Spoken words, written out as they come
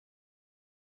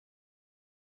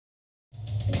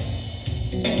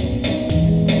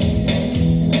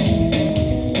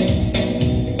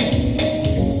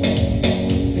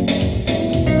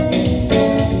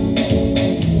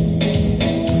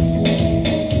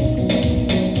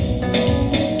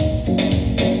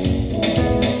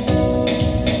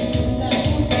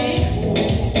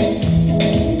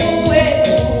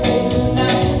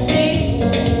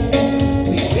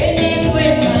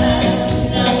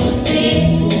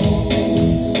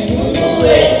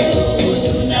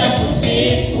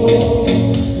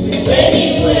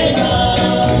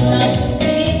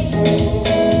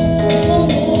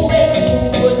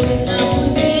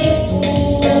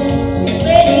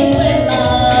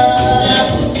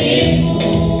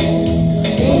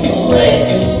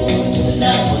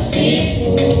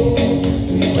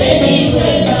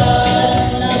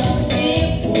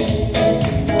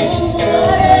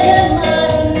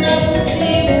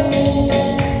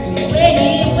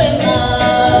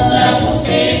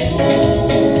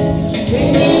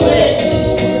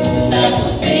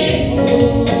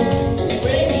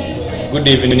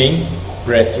Good evening,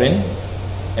 brethren,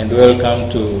 and welcome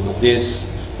to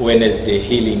this Wednesday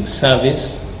healing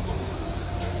service.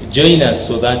 Join us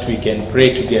so that we can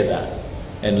pray together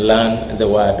and learn the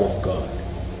Word of God.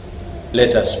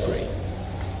 Let us pray.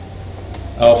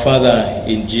 Our Father,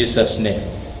 in Jesus' name,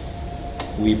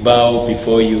 we bow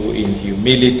before you in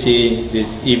humility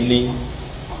this evening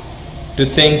to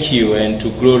thank you and to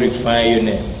glorify your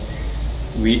name.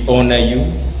 We honor you,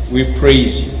 we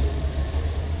praise you.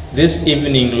 This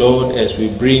evening, Lord, as we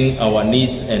bring our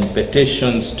needs and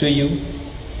petitions to you,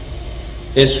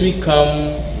 as we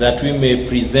come that we may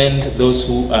present those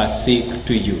who are sick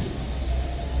to you,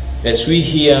 as we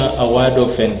hear a word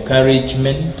of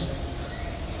encouragement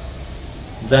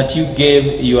that you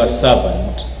gave your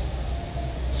servant,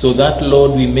 so that,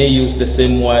 Lord, we may use the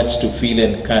same words to feel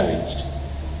encouraged.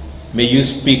 May you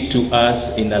speak to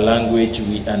us in a language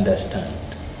we understand.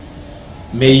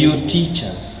 May you teach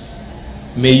us.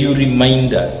 May you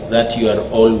remind us that you are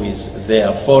always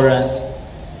there for us,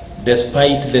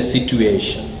 despite the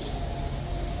situations.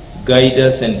 Guide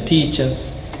us and teach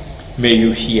us. May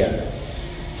you hear us.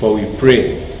 For we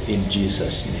pray in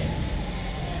Jesus' name.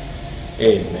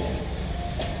 Amen.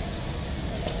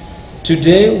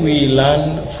 Today we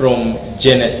learn from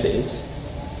Genesis.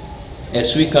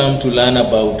 As we come to learn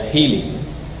about healing,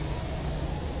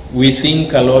 we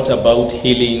think a lot about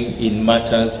healing in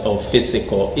matters of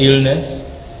physical illness,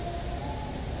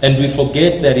 and we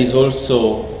forget there is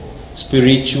also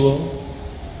spiritual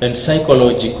and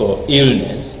psychological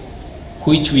illness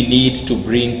which we need to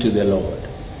bring to the Lord.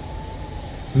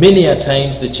 Many a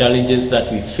times the challenges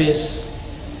that we face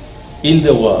in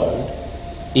the world,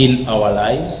 in our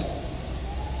lives,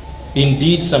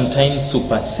 indeed sometimes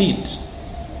supersede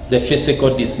the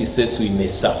physical diseases we may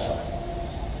suffer.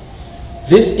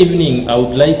 This evening, I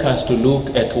would like us to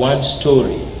look at one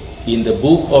story in the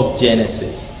book of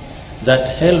Genesis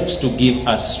that helps to give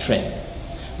us strength,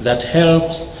 that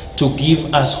helps to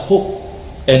give us hope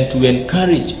and to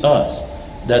encourage us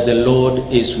that the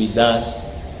Lord is with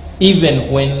us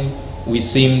even when we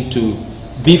seem to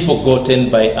be forgotten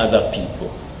by other people,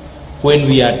 when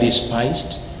we are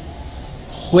despised,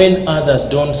 when others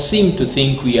don't seem to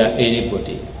think we are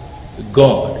anybody.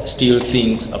 God still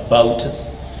thinks about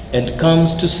us and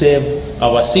comes to save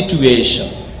our situation,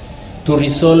 to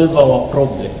resolve our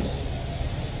problems,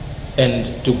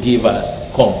 and to give us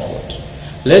comfort.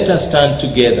 Let us turn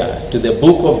together to the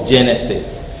book of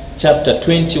Genesis, chapter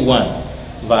 21,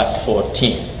 verse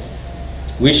 14.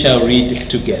 We shall read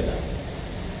together.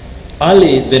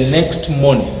 Early the next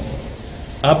morning,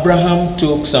 Abraham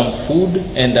took some food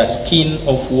and a skin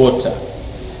of water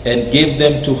and gave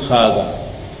them to Hagar.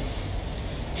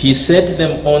 He set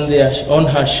them on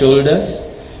her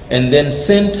shoulders and then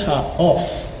sent her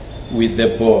off with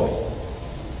the boy.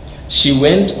 She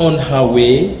went on her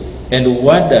way and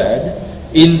wandered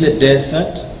in the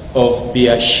desert of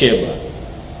Beersheba.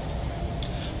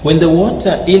 When the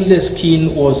water in the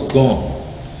skin was gone,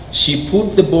 she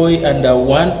put the boy under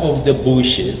one of the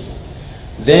bushes.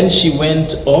 Then she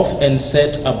went off and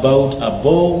set about a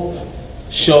bow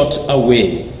shot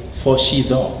away, for she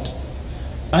thought,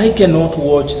 I cannot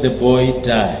watch the boy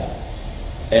die.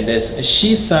 And as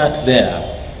she sat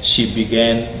there, she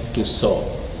began to sob.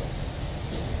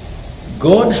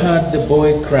 God heard the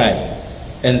boy cry,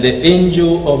 and the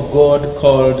angel of God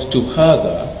called to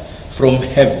Hagar from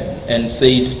heaven and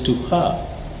said to her,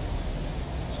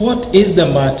 What is the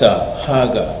matter,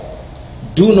 Hagar?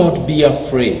 Do not be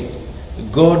afraid.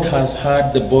 God has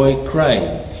heard the boy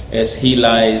crying as he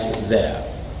lies there.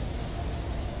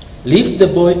 Lift the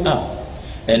boy up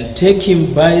and take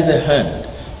him by the hand,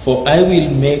 for I will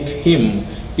make him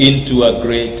into a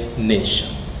great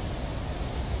nation.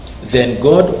 Then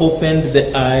God opened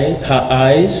her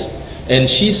eyes, and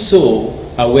she saw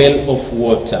a well of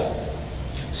water.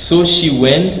 So she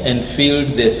went and filled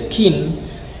the skin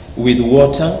with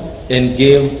water and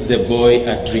gave the boy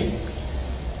a drink.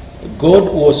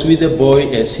 God was with the boy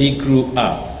as he grew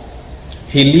up.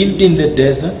 He lived in the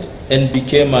desert and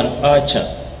became an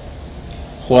archer.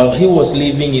 While he was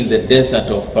living in the desert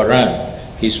of Paran,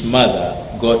 his mother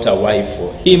got a wife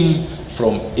for him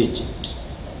from Egypt.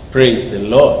 Praise the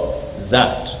Lord.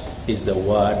 That is the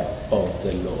word of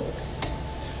the Lord.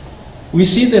 We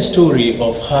see the story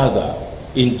of Hagar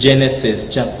in Genesis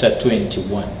chapter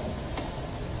 21.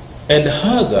 And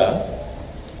Hagar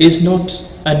is not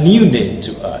a new name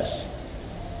to us.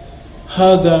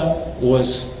 Hagar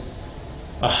was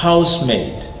a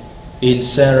housemaid in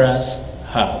Sarah's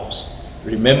house.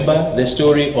 Remember the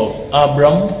story of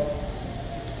Abram?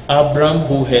 Abram,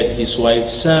 who had his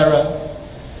wife Sarah,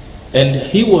 and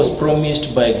he was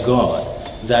promised by God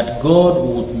that God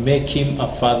would make him a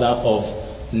father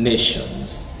of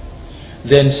nations.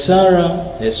 Then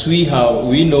Sarah, as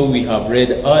we know we have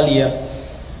read earlier,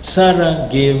 Sarah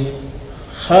gave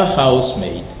her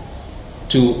housemaid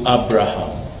to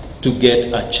Abraham to get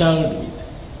a child with.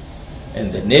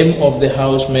 And the name of the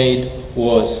housemaid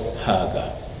was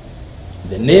Hagar.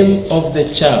 The name of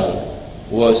the child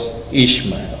was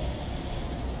Ishmael.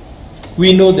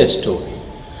 We know the story.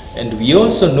 And we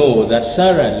also know that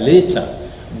Sarah later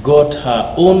got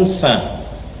her own son,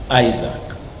 Isaac.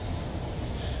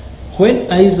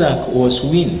 When Isaac was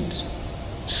weaned,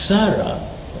 Sarah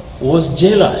was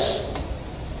jealous,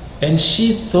 and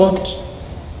she thought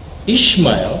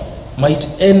Ishmael might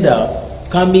end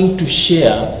up coming to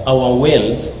share our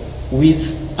wealth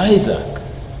with Isaac.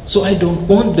 So I don't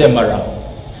want them around.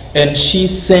 And she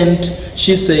said,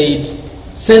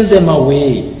 send them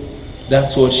away.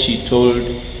 That's what she told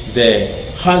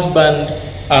the husband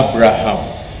Abraham.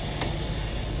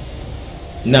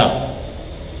 Now,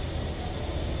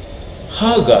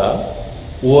 Hagar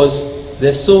was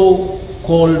the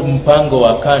so-called mpango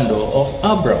wa kando of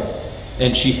Abram,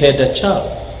 and she had a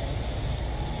child.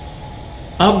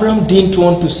 Abram didn't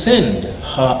want to send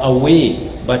her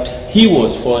away, but he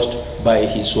was forced by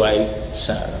his wife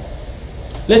Sarah.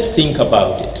 Let's think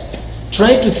about it.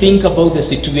 Try to think about the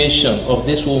situation of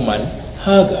this woman,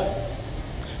 Hagar.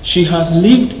 She has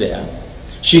lived there.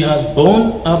 She has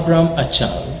borne Abram a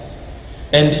child.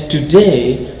 And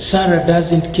today, Sarah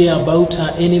doesn't care about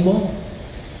her anymore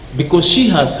because she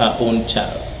has her own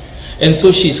child. And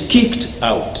so she's kicked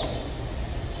out.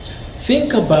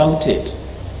 Think about it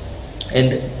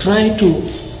and try to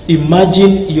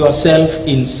imagine yourself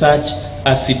in such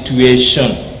a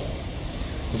situation.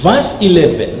 Verse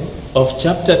 11 of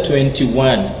chapter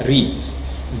 21 reads,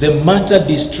 "The matter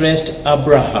distressed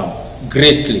Abraham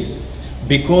greatly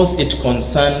because it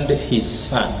concerned his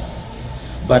son.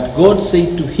 But God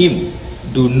said to him,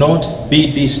 do not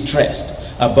be distressed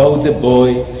about the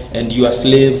boy and your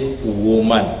slave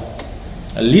woman."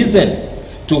 Listen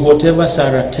to whatever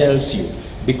Sarah tells you,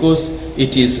 because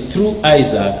it is through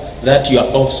Isaac that your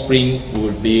offspring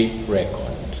will be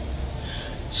reckoned.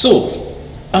 So,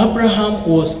 Abraham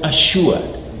was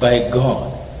assured by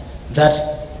God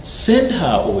that send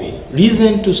her away.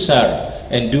 Listen to Sarah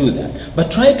and do that.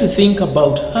 But try to think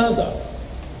about Hagar.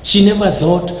 She never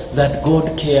thought that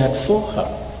God cared for her.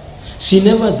 She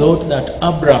never thought that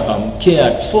Abraham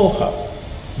cared for her,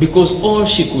 because all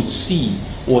she could see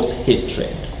was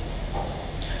hatred.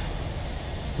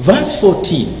 Verse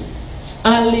 14,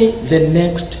 early the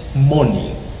next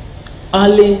morning.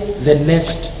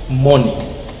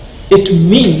 It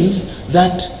means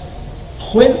that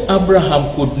when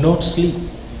Abraham could not sleep,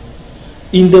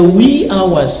 in the wee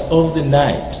hours of the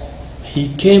night, he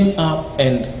came up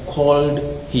and called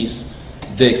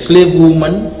the slave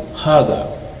woman Hagar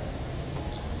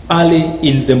early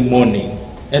in the morning.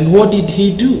 And what did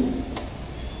he do?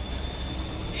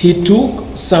 He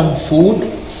took some food,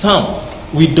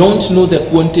 we don't know the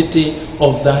quantity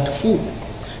of that food.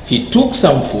 He took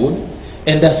some food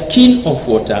and a skin of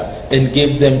water and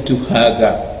gave them to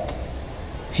Hagar.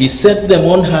 He set them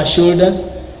on her shoulders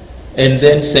and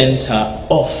then sent her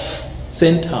off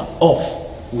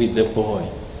with the boy.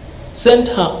 Sent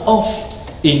her off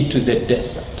into the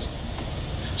desert.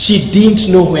 She didn't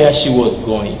know where she was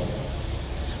going.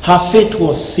 Her fate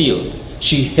was sealed.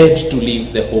 She had to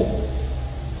leave the home.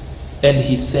 And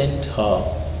he sent her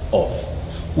off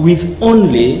with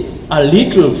only a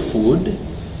little food,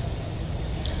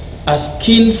 a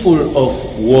skinful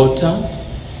of water,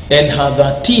 and her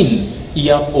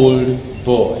 13-year-old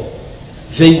boy.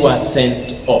 They were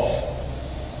sent off.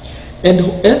 And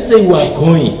as they were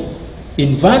going,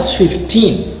 in verse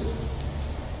 15,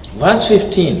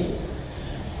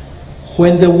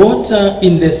 when the water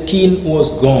in the skin was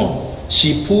gone,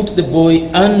 she put the boy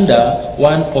under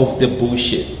one of the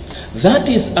bushes. That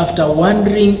is after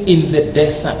wandering in the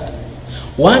desert.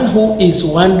 One who is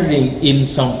wandering in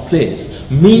some place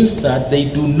means that they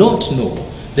do not know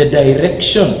the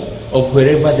direction of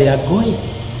wherever they are going.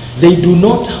 They do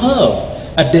not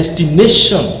have a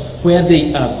destination where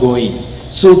they are going.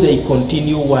 So they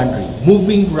continue wandering,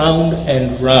 moving round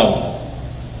and round.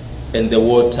 And the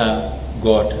water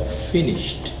got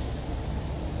finished.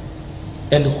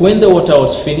 And when the water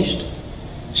was finished,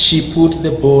 she put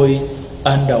the boy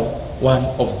under one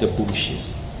of the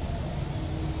bushes,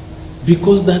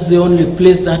 because that's the only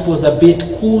place that was a bit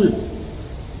cool.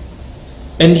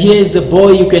 And here is the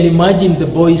boy. You can imagine the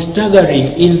boy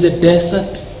staggering in the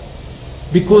desert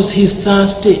because he's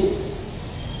thirsty,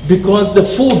 because the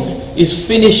food is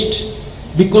finished,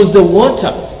 because the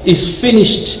water is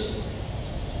finished.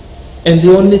 And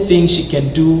the only thing she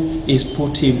can do is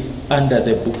put him under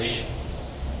the bush.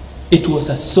 It was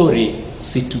a sorry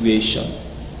situation.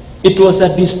 It was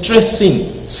a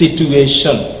distressing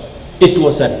situation. It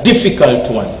was a difficult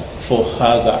one for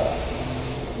Hagar.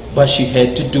 But she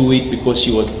had to do it because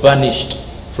she was banished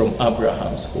from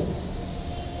Abraham's home.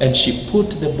 And she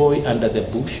put the boy under the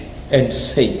bush and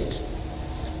said,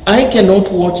 I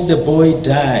cannot watch the boy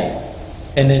die.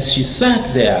 And as she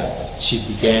sat there, she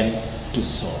began to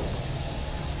sob.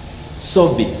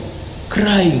 Sobbing,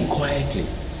 crying quietly,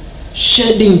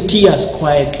 shedding tears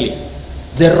quietly,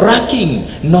 the racking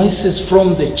noises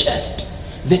from the chest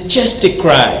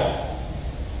cry.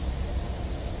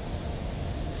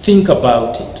 Think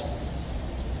about it.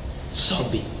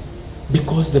 Sobbing,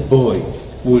 because the boy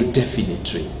will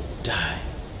definitely die.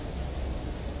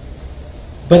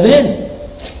 But then,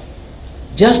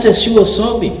 just as she was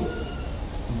sobbing,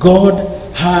 God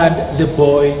heard the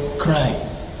boy crying.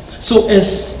 So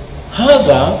as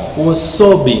Hagar was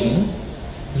sobbing,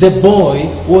 the boy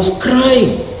was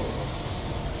crying.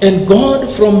 And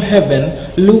God from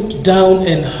heaven looked down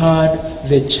and heard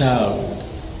the child.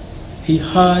 He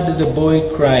heard the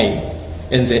boy crying,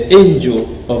 and the angel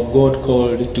of God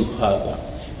called to Hagar.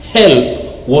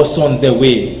 Help was on the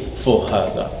way for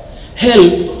Hagar.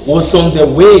 Help was on the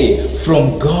way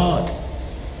from God.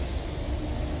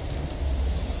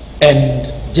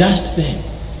 And just then,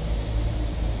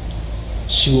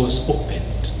 she was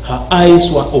opened. Her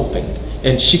eyes were opened,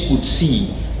 and she could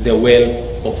see the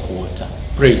well of water.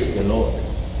 Praise the Lord.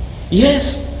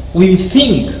 Yes, we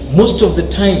think, most of the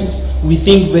times, we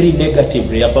think very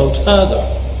negatively about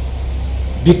Hagar.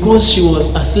 Because she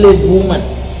was a slave woman.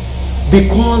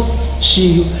 Because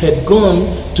she had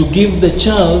gone to give the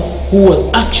child who was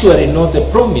actually not the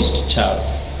promised child.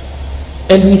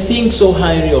 And we think so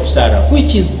highly of Sarah,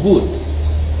 which is good.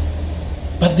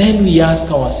 But then we ask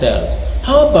ourselves,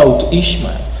 how about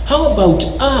Ishmael? How about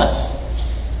us?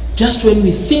 Just when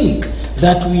we think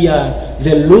that we are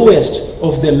the lowest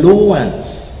of the low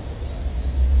ones.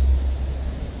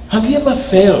 Have you ever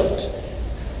felt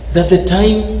that the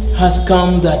time has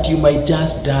come that you might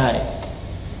just die?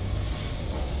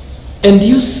 And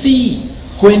you see,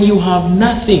 when you have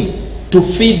nothing to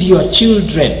feed your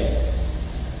children,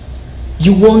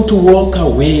 you want to walk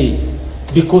away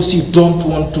because you don't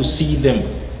want to see them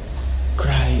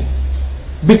crying.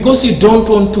 Because you don't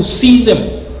want to see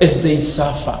them as they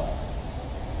suffer.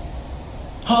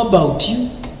 How about you?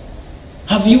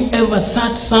 Have you ever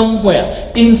sat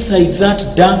somewhere inside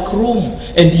that dark room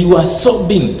and you are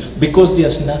sobbing because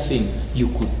there's nothing you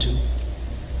could do?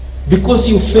 Because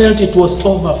you felt it was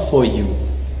over for you?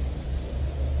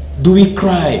 Do we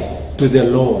cry to the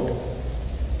Lord?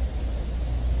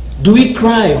 Do we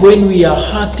cry when we are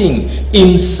hurting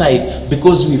inside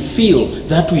because we feel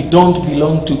that we don't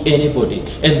belong to anybody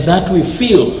and that we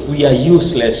feel we are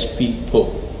useless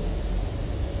people?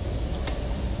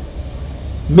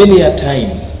 Many a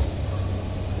times,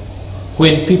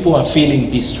 when people are feeling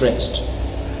distressed,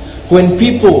 when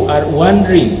people are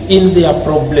wandering in their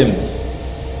problems,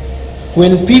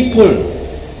 when people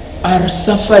are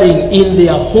suffering in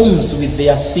their homes with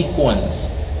their sick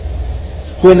ones,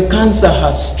 when cancer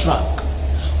has struck,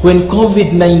 when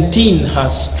COVID-19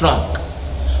 has struck,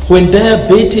 when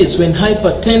diabetes, when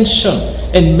hypertension,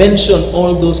 and mention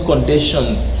all those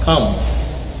conditions come,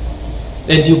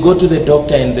 and you go to the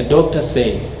doctor and the doctor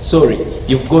says, sorry,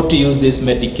 you've got to use this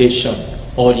medication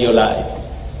all your life.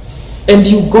 And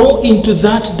you go into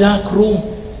that dark room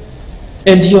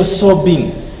and you're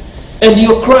sobbing and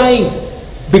you're crying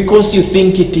because you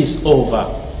think it is over.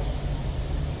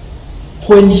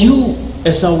 When you,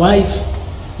 as a wife,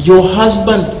 your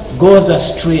husband goes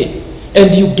astray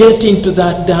and you get into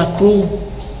that dark room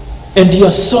and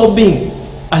you're sobbing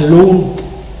alone,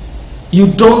 you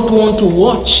don't want to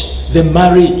watch the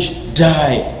marriage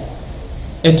die.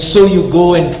 And so you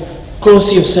go and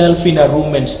close yourself in a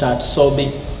room and start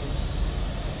sobbing.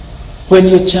 When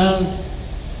your child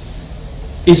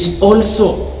is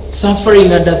also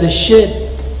suffering under the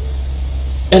shade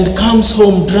and comes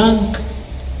home drunk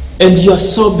and you're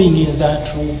sobbing in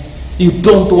that room, you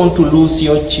don't want to lose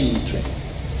your children.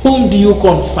 Whom do you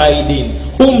confide in?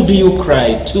 Whom do you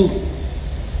cry to?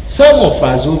 Some of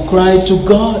us will cry to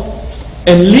God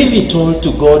and leave it all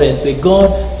to God and say,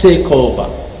 God, take over.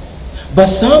 But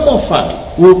some of us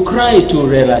will cry to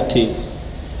relatives,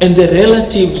 and the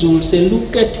relatives will say,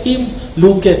 look at him,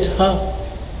 look at her.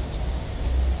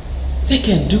 They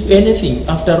can do anything.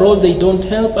 After all, they don't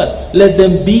help us. Let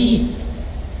them be.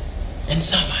 And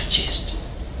some are chaste.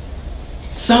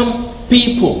 Some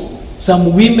people,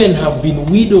 some women have been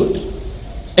widowed,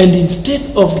 and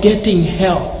instead of getting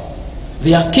help,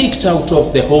 They are kicked out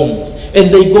of the homes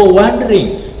and they go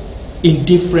wandering in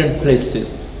different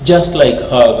places, just like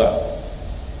Hagar.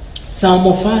 Some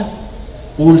of us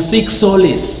will seek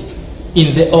solace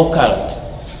in the occult.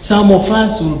 Some of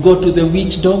us will go to the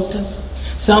witch doctors.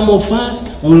 Some of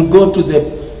us will go to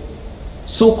the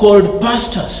so-called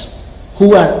pastors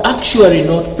who are actually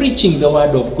not preaching the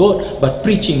word of God, but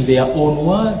preaching their own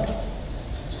word.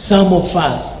 Some of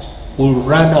us will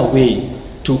run away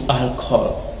to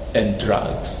alcohol and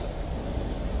drugs.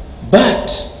 But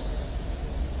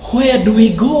where do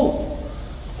we go?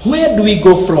 Where do we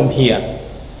go from here?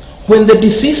 When the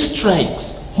disease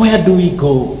strikes, where do we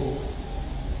go?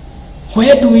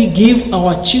 Where do we give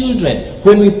our children?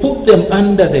 When we put them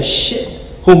under the shade,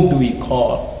 whom do we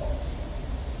call?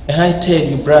 And I tell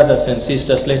you, brothers and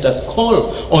sisters, let us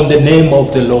call on the name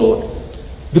of the Lord,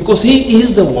 because He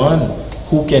is the one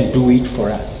who can do it for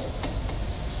us.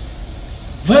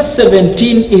 Verse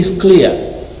 17 is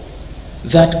clear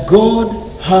that God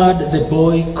heard the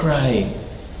boy crying.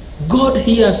 God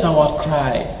hears our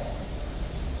cry.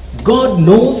 God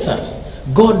knows us.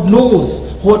 God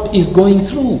knows what is going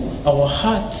through our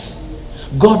hearts.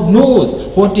 God knows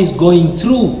what is going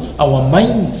through our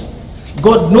minds.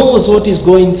 God knows what is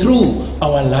going through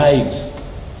our lives.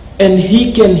 And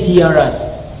He can hear us.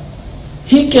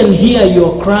 He can hear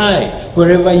your cry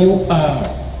wherever you are.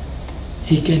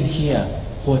 He can hear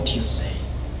what you say.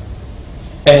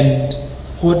 And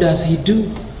what does He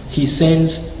do? He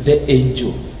sends the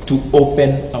angel to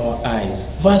open our eyes.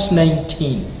 Verse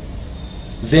 19.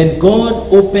 Then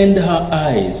God opened her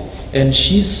eyes, and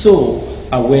she saw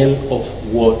a well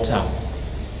of water.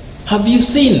 Have you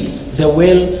seen the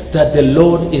well that the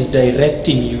Lord is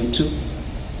directing you to?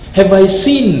 Have I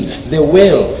seen the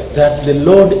well that the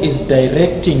Lord is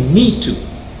directing me to?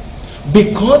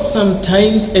 Because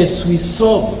sometimes as we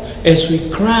sob, as we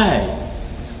cry,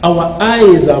 our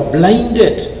eyes are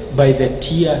blinded by the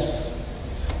tears.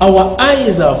 Our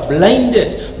eyes are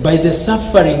blinded by the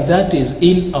suffering that is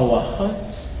in our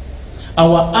hearts.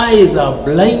 Our eyes are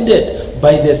blinded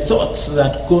by the thoughts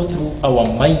that go through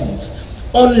our minds,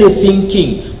 only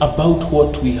thinking about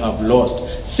what we have lost,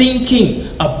 thinking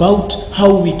about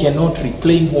how we cannot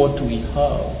reclaim what we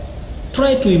have.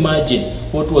 Try to imagine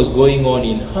what was going on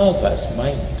in Hagar's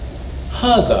mind.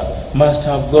 Hagar must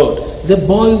have thought, the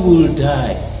boy will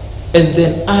die, and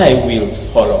then I will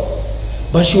follow.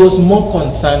 But she was more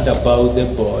concerned about the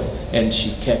boy, and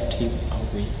she kept him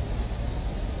away.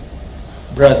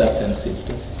 Brothers and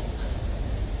sisters,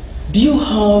 do you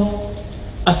have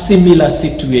a similar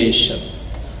situation?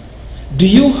 Do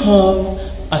you have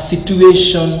a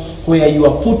situation where you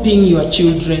are putting your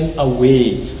children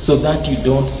away so that you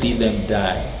don't see them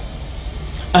die?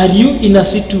 Are you in a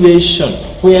situation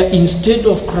where instead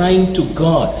of crying to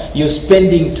God, you're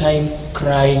spending time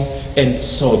crying and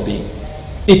sobbing?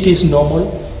 It is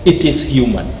normal, it is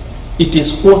human, it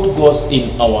is what goes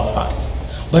in our hearts.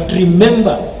 But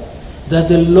remember that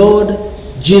the Lord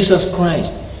Jesus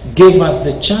Christ gave us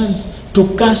the chance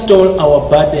to cast all our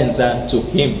burdens unto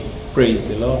Him. Praise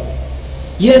the Lord.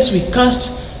 Yes, we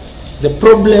cast the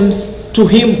problems to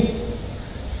Him.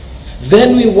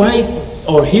 Then we wipe,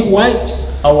 or He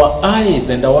wipes our eyes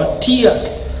and our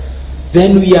tears.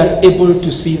 Then we are able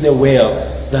to see the well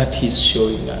that He's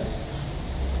showing us.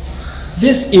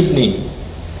 This evening,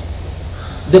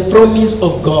 the promise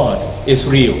of God is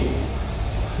real.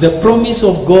 The promise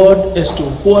of God as to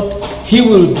what He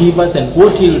will give us and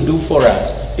what He will do for us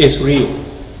is real.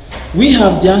 We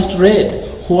have just read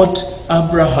what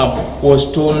Abraham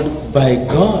was told by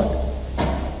God.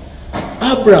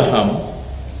 Abraham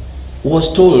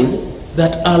was told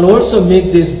that I'll also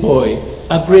make this boy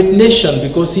a great nation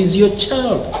because he's your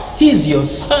child. He's your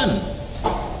son.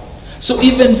 So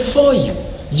even for you,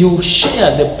 you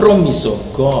share the promise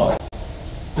of God,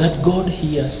 that God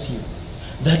hears you,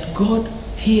 that God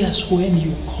hears when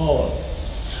you call,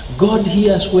 God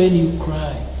hears when you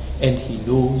cry, and He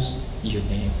knows your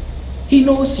name. He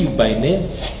knows you by name.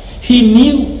 He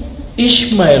knew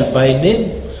Ishmael by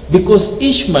name because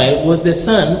Ishmael was the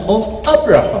son of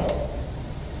Abraham.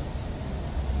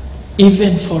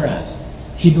 Even for us,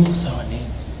 He knows our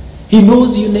names. He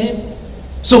knows your name.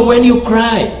 So when you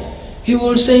cry, He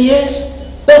will say, yes,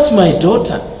 that's my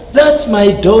daughter. That's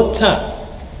my daughter.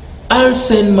 I'll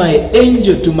send my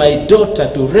angel to my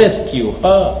daughter to rescue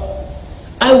her.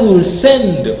 I will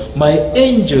send my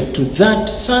angel to that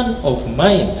son of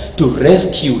mine to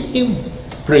rescue him.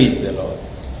 Praise the Lord.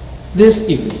 This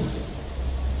evening,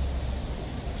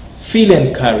 feel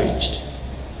encouraged.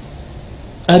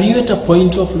 Are you at a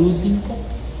point of losing hope?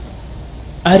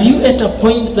 Are you at a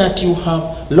point that you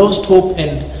have lost hope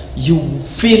and you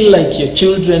feel like your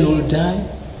children will die?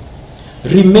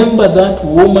 Remember that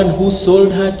woman who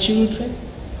sold her children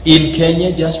in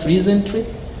Kenya just recently?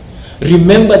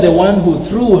 Remember the one who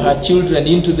threw her children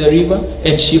into the river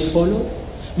and she followed?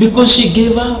 Because she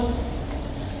gave up.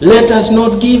 Let us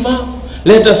not give up.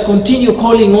 Let us continue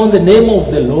calling on the name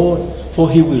of the Lord, for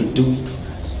he will do it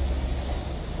for us.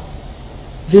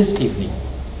 This evening,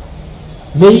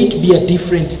 may it be a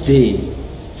different day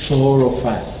for all of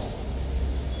us.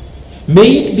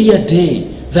 May it be a day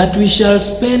that we shall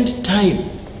spend time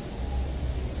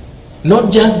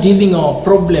not just giving our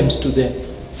problems to the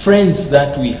friends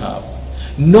that we have,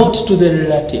 not to the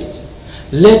relatives.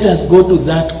 Let us go to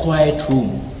that quiet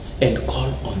room and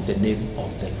call on the name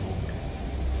of the Lord.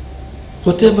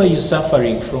 Whatever you're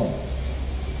suffering from,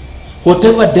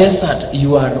 whatever desert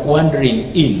you are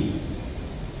wandering in,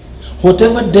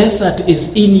 whatever desert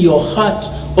is in your heart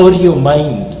or your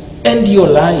mind and your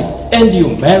life and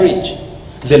your marriage,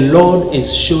 the Lord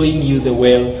is showing you the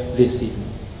well this evening.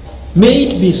 May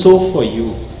it be so for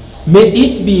you. May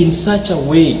it be in such a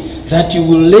way that you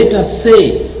will later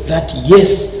say that,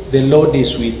 yes, the Lord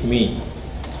is with me.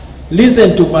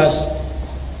 Listen to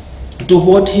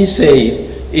what he says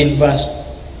in verse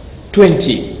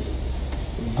 20.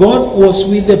 God was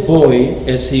with the boy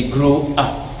as he grew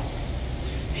up.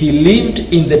 He lived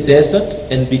in the desert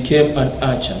and became an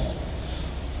archer.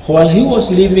 While he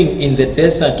was living in the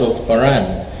desert of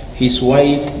Paran, his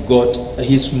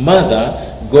mother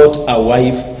got a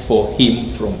wife for him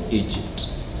from Egypt.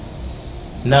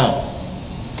 Now,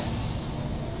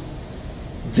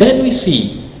 then we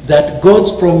see that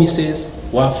God's promises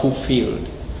were fulfilled.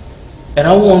 And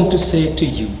I want to say to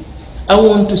you, I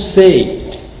want to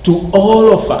say to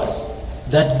all of us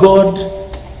that God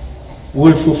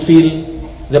will fulfill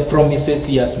the promises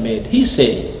he has made. He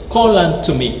says, call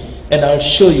unto me, and I'll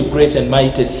show you great and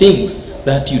mighty things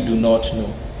that you do not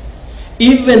know.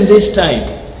 Even this time,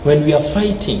 when we are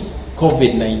fighting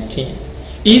COVID-19,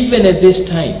 even at this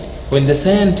time, when the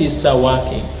scientists are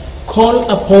working, call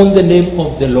upon the name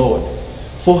of the Lord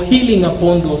for healing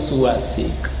upon those who are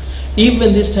sick.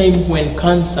 Even this time when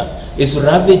cancer is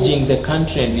ravaging the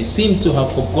country and we seem to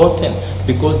have forgotten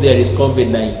because there is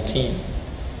COVID-19,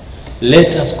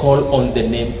 let us call on the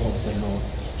name of the Lord.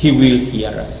 He will hear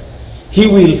us. He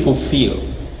will fulfill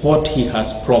what he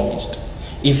has promised.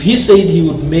 If he said he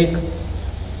would make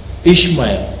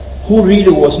Ishmael, who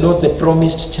really was not the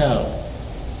promised child,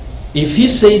 if he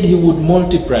said he would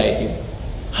multiply him,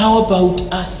 how about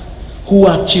us who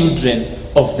are children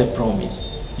of the promise?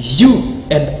 You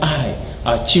and I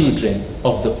are children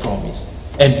of the promise,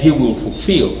 and he will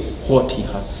fulfill what he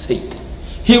has said.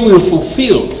 He will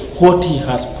fulfill what he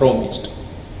has promised.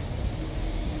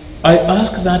 I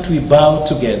ask that we bow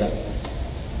together,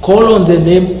 call on the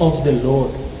name of the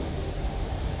Lord,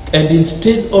 and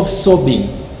instead of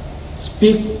sobbing,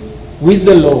 speak with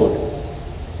the Lord.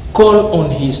 Call on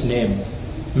his name.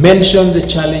 Mention the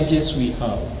challenges we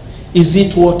have. Is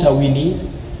it water we need?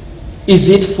 Is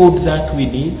it food that we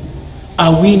need?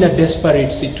 Are we in a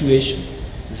desperate situation?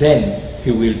 Then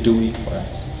he will do it for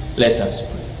us. Let us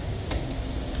pray.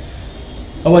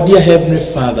 Our dear Heavenly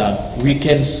Father, we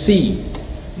can see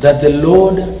that the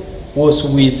Lord was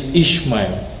with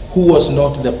Ishmael, who was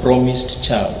not the promised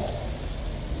child.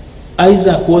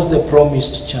 Isaac was the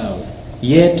promised child,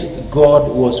 yet God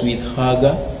was with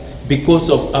Hagar because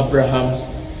of Abraham's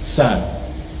son.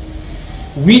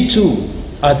 We too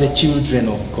are the children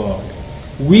of God.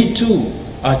 We too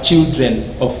are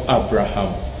children of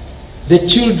Abraham, the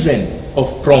children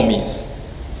of promise.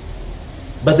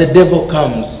 But the devil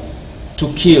comes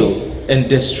to kill and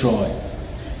destroy.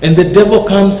 And the devil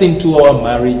comes into our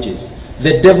marriages.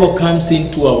 The devil comes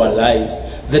into our lives.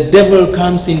 The devil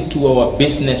comes into our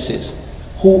businesses.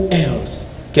 Who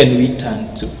else can we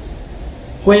turn to?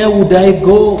 Where would I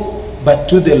go but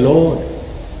to the Lord?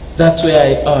 That's where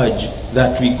I urge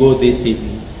that we go this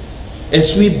evening.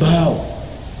 As we bow,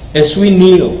 as we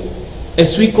kneel,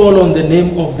 as we call on the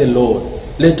name of the Lord,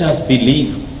 let us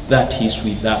believe that he is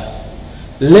with us.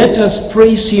 Let us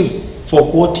praise him for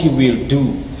what he will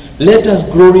do. Let us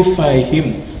glorify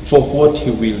him for what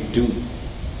he will do.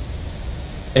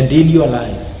 And in your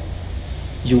life,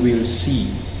 you will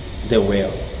see the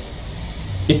well.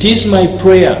 It is my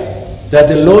prayer that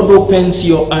the Lord opens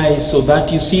your eyes so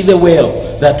that you see the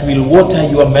well that will water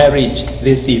your marriage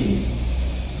this evening.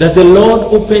 That the Lord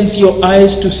opens your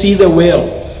eyes to see the well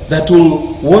that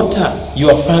will water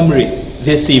your family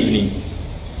this evening.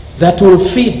 That will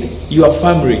feed your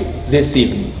family this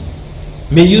evening.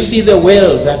 May you see the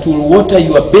well that will water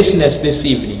your business this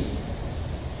evening.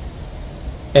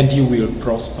 And you will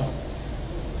prosper.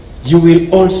 you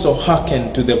will also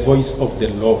hearken to the voice of the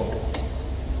Lord.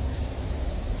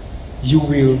 You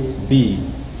will be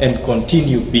and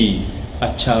continue being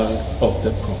a child of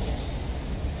the promise.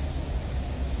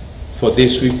 For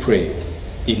this we pray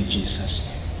in Jesus'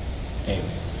 name.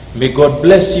 Amen. May God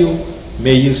bless you.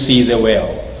 May you see the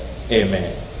well.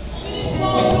 Amen.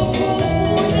 Oh,